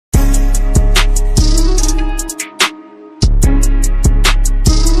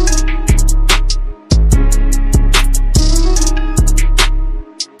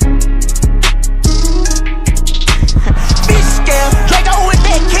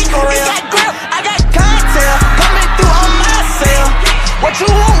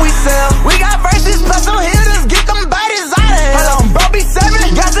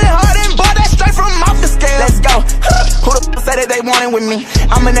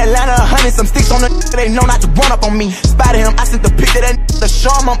I'm in Atlanta, hunting some sticks on the they know not to run up on me. Spotted him, I sent the pic to that to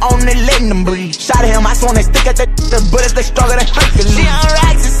show him I'm on it, letting them breathe. Shot at him, I saw they stick at the bullets, they stronger than Hercules. See, I'm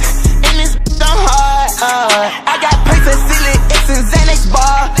righteous, and this I'm hard. I got Princess Silly, X and Xanax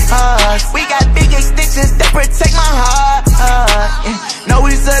bars. We got big extensions that protect my heart. No,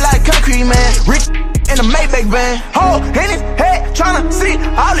 we sell like concrete, man. Rich in a Maybach van. Hole in his head, tryna see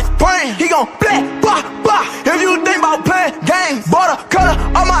all his brain. He gon' black, bah, bah. If you think about playing games, border color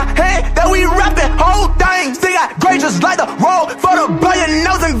on my hand, that we rapping whole thing. Still got gray just like the road for the blow your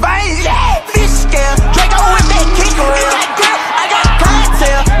nose and veins. Yeah, fish scale, Draco with that kick around. I got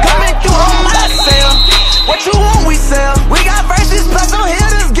clientele coming through on my cell. What you want, we sell. We got verses plus some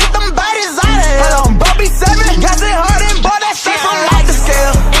hitters, get them bodies out of here. Hold on, Bobby 7, got it hard and bought that shit from like the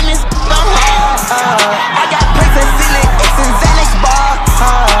scale. And this I'm hard. I got Princess Silly, X and Xanax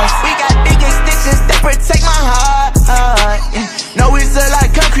bars. We got big extensions that protect my heart. No, we sell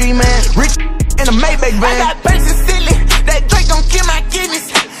like concrete, man. Rich in a Maybach van. I got Princess Silly, that Drake gon' kill my kidneys.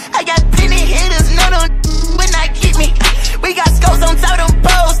 I got plenty hitters, none of them would not get me. We got scopes on top of them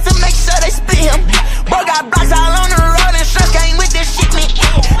poles to make sure they split him. Boy got blocks all on the road and Shrimp came with this shit, man.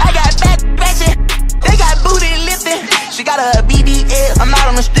 I got back ratchet, they got booty lifting. She got a BBL, I'm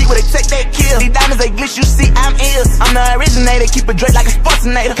out on the street where they take that kill. These diamonds they glitch, you see I'm ill. I'm the originator, keep a Drake like a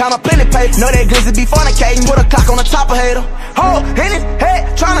Sportsinator. Count my plenty paper, know that glizzy be fornicating. Put a clock on the top of hater. Hole in his head,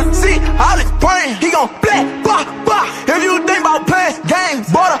 tryna see all his brain. He gon' black, bah, bah. If you think about playing games,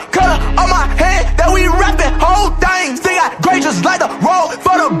 border color on my hand, that we rapping whole thing. Still got gray just like the road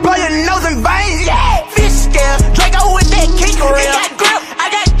for the blow your nose and veins. Yeah, fish scale, Draco with that kick around. Got grip, I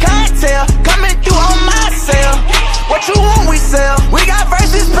got clientele coming through on my cell. What you want, we sell. We got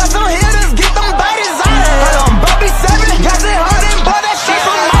verses plus some hitters, get them bodies out of here. Hold on, Bobby 7, got it hard and bought that shit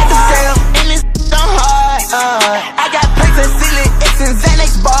from like the scale. And this I'm hard. I got Princess Silly, X and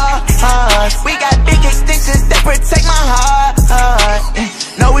Xanax bars. We got big extensions that protect my heart.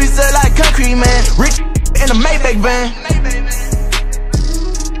 No, we sell like concrete, man. Rich in a Maybach van.